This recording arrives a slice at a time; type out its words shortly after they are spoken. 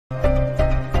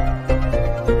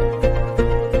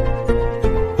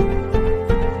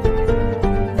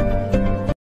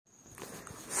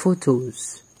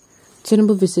Photos.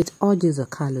 Tinubu visit ORJI's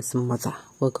Carlos' mother.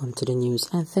 Welcome to the news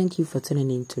and thank you for tuning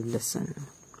in to listen.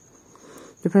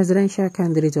 The presidential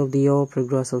candidate of the All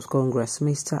Progressives Congress,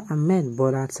 Mr. Ahmed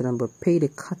Bola Tinubu, paid a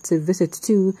courtesy visit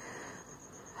to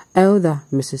Elder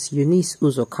Mrs. Eunice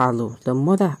UZOR, the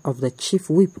mother of the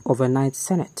Chief Whip of the Ninth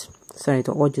Senate,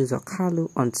 Senator ORJI UZOR,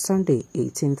 on Sunday,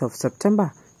 18th of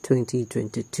September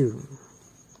 2022.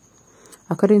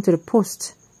 According to the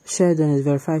post shared on his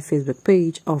verified Facebook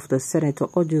page of the Senator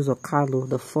ORJI UZOR,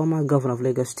 the former governor of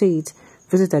Lagos State,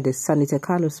 visited the Senator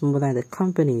Carlos' mother in the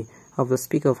company of the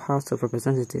Speaker of House of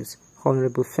Representatives,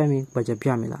 Honorable Femi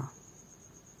Gbajabiamila.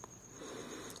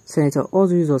 Senator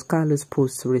ORJI UZOR's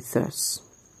post read thus: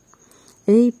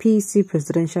 APC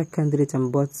presidential candidate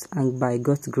and by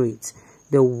God's grace,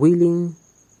 the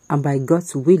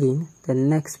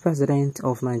next president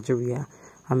of Nigeria,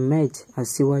 Ahmed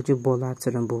Asiwaju Bola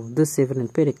Tinubu, this evening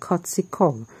paid a courtesy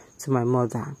call to my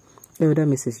mother, Elder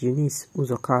Mrs. Eunice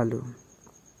UZOR.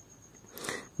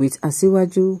 With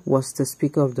Asiwaju was the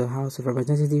Speaker of the House of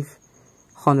Representatives,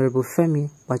 Honorable Femi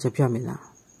Gbajabiamila.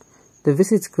 The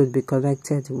visit could be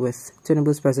connected with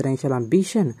Tinubu's presidential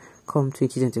ambition come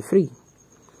 2023.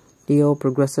 The All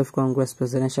Progressive Congress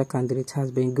presidential candidate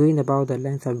has been going about the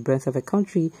length and breadth of the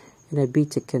country in a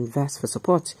bid to canvass for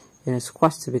support in his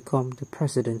quest to become the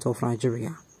president of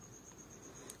Nigeria.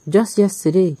 Just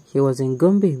yesterday, he was in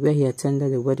Gombe, where he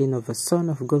attended the wedding of the son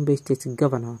of Gombe State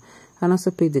Governor and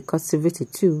also paid the courtesy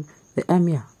visit to the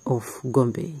Emir of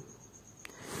Gombe.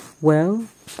 Well,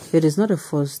 it is not the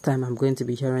first time I'm going to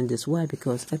be hearing this. Why?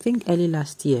 Because I think early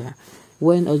last year,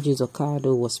 when ORJI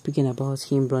UZOR was speaking about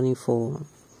him running for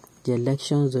the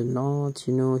elections or not,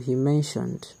 he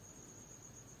mentioned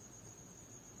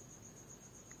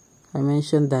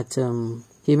that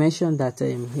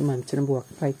him and Tinubu were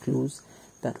quite close,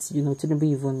 that Tinubu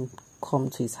even come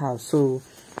to his house. So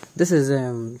this is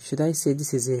should I say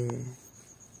this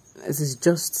is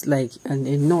just like a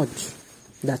nudge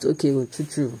that okay, well,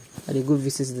 true, that they go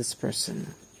visit this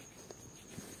person.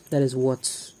 That is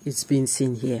what is being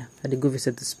seen here, that they go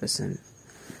visit this person.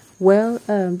 Well,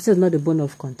 this is not a bone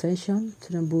of contention.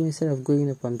 Tinubu, instead of going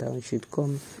up and down, should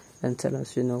come and tell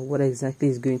us, what exactly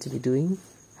he's going to be doing,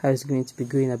 how he's going to be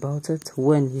going about it,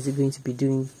 when is he going to be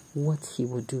doing what he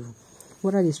will do.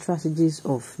 What are the strategies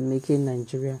of making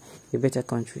Nigeria a better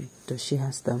country? Does she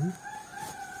have them?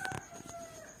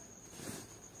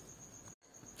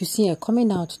 You see,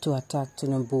 coming out to attack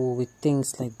Tinubu with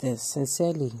things like this,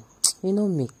 sincerely,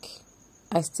 Mick,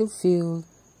 I still feel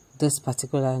this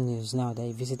particular news now that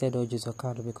he visited ORJI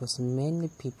UZOR, because many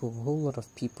people, a whole lot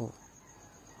of people,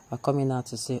 are coming out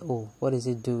to say, oh, what is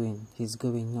he doing? He's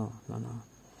going, no.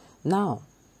 Now,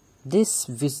 this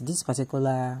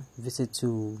particular visit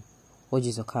to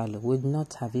ORJI UZOR would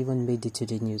not have even made it to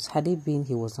the news. Had it been,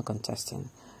 he was not contesting.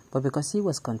 But because he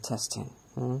was contesting,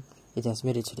 it has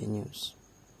made it to the news.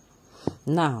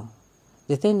 Now,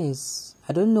 the thing is,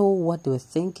 I don't know what they were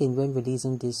thinking when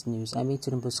releasing this news. I mean,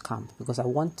 Tinubu's camp, because I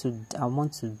want to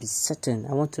be certain.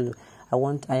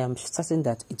 I am certain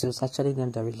that it was actually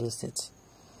them that released it.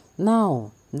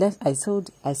 Now, I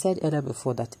said earlier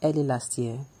before that early last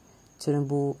year,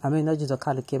 ORJI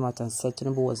UZOR came out and said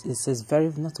Tinubu is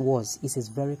his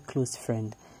very close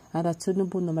friend, and that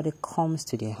Tinubu normally comes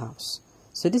to their house.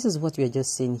 So this is what we are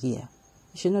just saying here.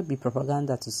 It should not be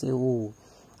propaganda to say, oh,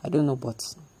 I don't know,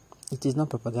 but it is not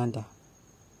propaganda.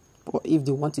 Or if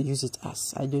they want to use it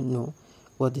as, I don't know.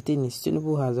 But the thing is, ORJI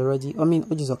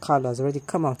UZOR has already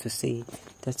come out to say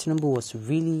that Tinubu was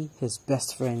really his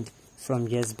best friend from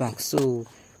years back. So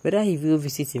whether he will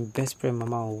visit his best friend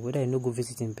mama or whether he no go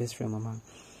visit his best friend mama,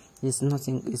 it's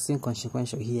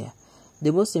inconsequential here.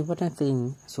 The most important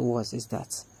thing is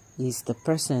that the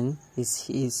person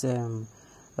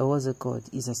what's it called?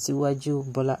 Is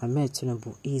Asiwaju Bola Ahmed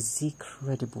Tinubu. Is he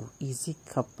credible? Does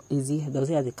he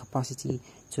have the capacity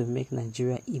to make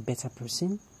Nigeria a better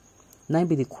person? Now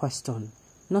be the question,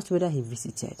 not whether he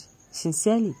visited.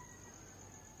 Sincerely,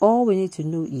 all we need to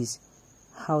know is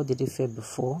how did he fare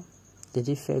before? Did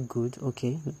he fare good?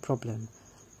 Okay, no problem.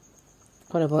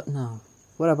 What about now?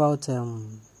 What about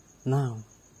now?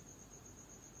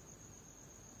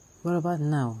 What about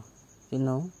now?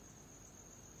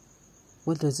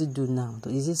 What does he do now?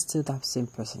 Is he still that same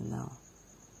person now?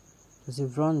 Does he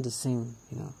run the same,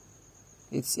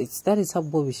 that is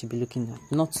what we should be looking at,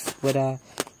 not whether,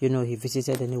 he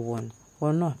visited anyone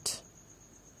or not.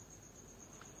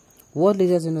 World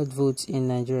leaders do not vote in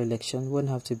Nigeria election won't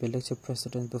have to be elected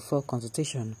president before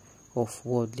consultation of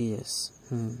world leaders.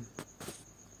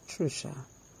 True, sure.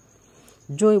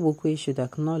 Joy Bukwe should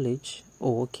acknowledge.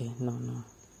 Oh, okay. No.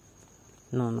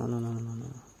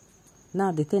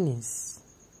 Now the thing is,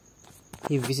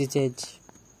 he visited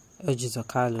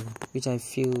ORJI, which I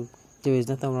feel there is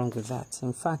nothing wrong with that.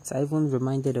 In fact, I even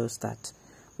reminded us that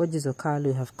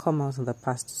ORJI have come out in the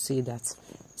past to say that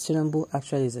Tinubu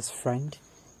actually is his friend.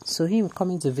 So him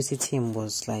coming to visit him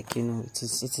was like, it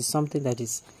is something that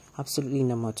is absolutely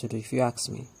normal to do. If you ask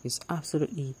me, it's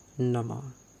absolutely normal.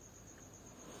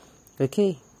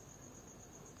 Okay.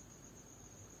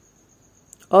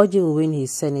 ORJI will win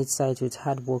his Senate side with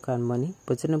hard work and money,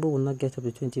 but Tinubu will not get up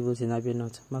to 20 votes in Abia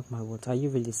North. Mark my words. Are you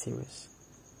really serious?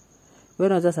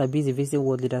 When others are busy visiting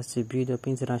world leaders to build up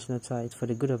international ties for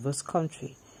the good of this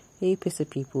country, APC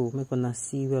people make una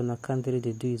see where una candidate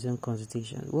they do his own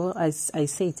constitution. Well, I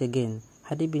say it again.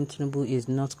 Had it been Tinubu is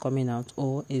not coming out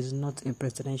or is not a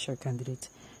presidential candidate,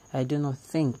 I do not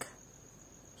think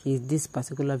this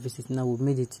particular visit now will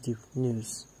make it to the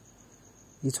news.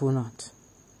 It will not.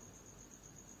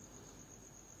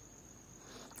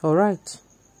 Alright.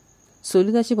 So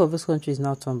leadership of this country is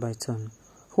now turn by turn.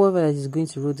 Whoever that is going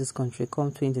to rule this country come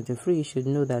 2023 should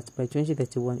know that by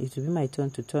 2031 it will be my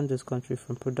turn to turn this country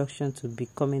from production to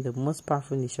becoming the most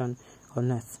powerful nation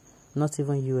on earth. Not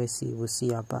even USC will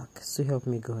see our back. So help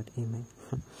me God. Amen.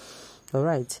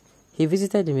 Alright. He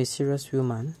visited the mysterious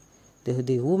woman,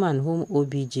 the woman whom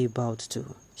OBJ bowed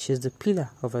to. She is the pillar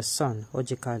of her son,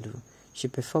 ORJI. She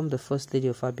performed the first lady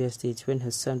of Abia State when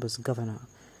her son was governor.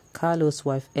 Carlos'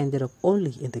 wife ended up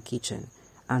only in the kitchen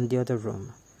and the other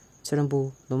room.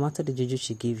 Tinubu, no matter the juju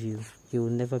she give you, you will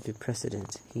never be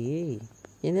president. Hey,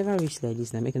 you never reach like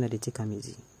this, now making her take him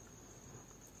easy.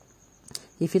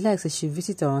 If he likes, she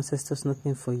visit our ancestors,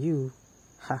 nothing for you.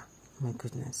 Ha, my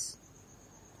goodness.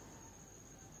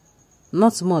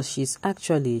 Not much. She's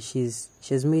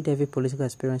made every political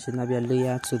aspirant in Abia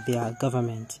loyal to their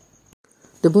government.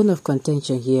 The bone of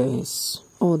contention here is,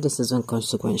 all this is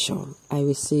inconsequential. I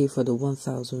will say for the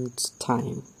 1000th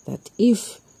time that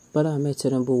if Bola Ahmed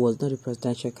Tinubu was not a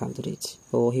presidential candidate,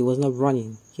 or he was not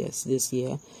running, yes, this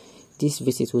year, this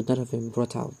visit would not have been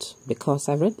brought out. Because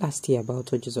I read last year about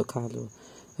ORJI.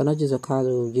 And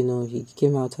ORJI, he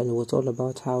came out and it was all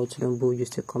about how Tinubu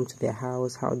used to come to their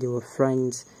house, how they were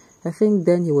friends. I think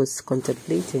then he was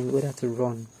contemplating whether to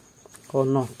run or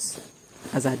not.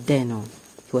 As at then,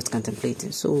 he was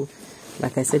contemplating. So,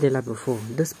 like I said earlier before,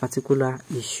 this particular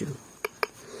issue,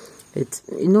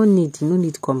 no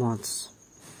need come out.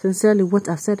 Sincerely, what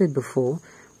I've said it before,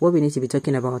 what we need to be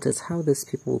talking about is how these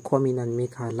people will come in and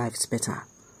make our lives better.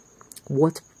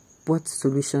 What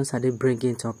solutions are they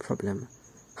bringing to our problem?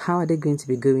 How are they going to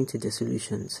be going to the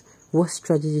solutions? What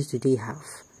strategies do they have?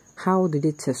 How do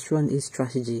they test run each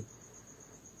strategy?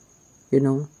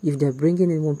 If they're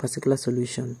bringing in one particular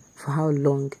solution, for how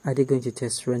long are they going to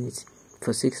test run it?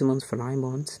 For 6 months, for 9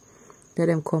 months? Let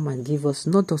them come and give us,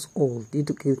 not just all.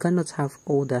 You cannot have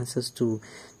all the answers to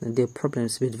the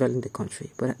problems with developing the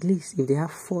country. But at least if they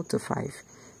have 4 to 5,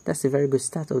 that's a very good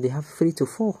start. Or they have 3 to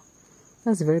 4,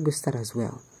 that's a very good start as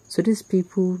well. So these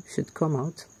people should come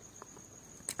out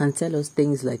and tell us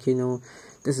things like,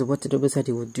 this is what Tinubu said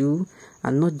he would do,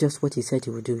 and not just what he said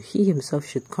he would do. He himself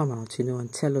should come out,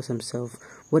 and tell us himself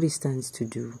what he stands to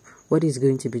do, what he's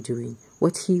going to be doing,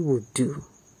 what he would do.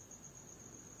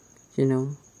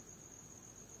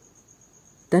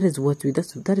 That is what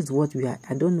we are.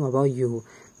 I don't know about you,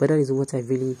 but that is what I'm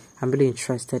really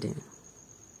interested in.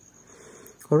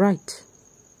 Alright.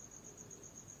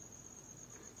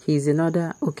 He's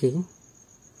another, okay.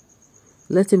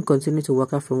 Let him continue to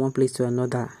walk out from one place to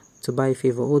another to buy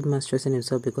favor. Old man stressing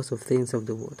himself because of things of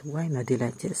the world. Why not they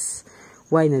like this?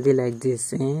 Why not they like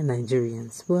this,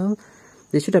 Nigerians? Well,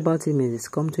 the truth about him is,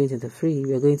 come 2023,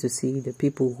 we are going to see the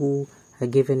people who are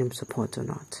giving him support or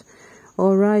not.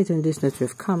 Alright, on this note,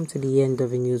 we've come to the end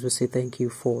of the news. We'll say thank you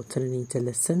for tuning in to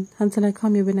listen. Until I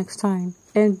come here next time,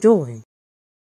 enjoy.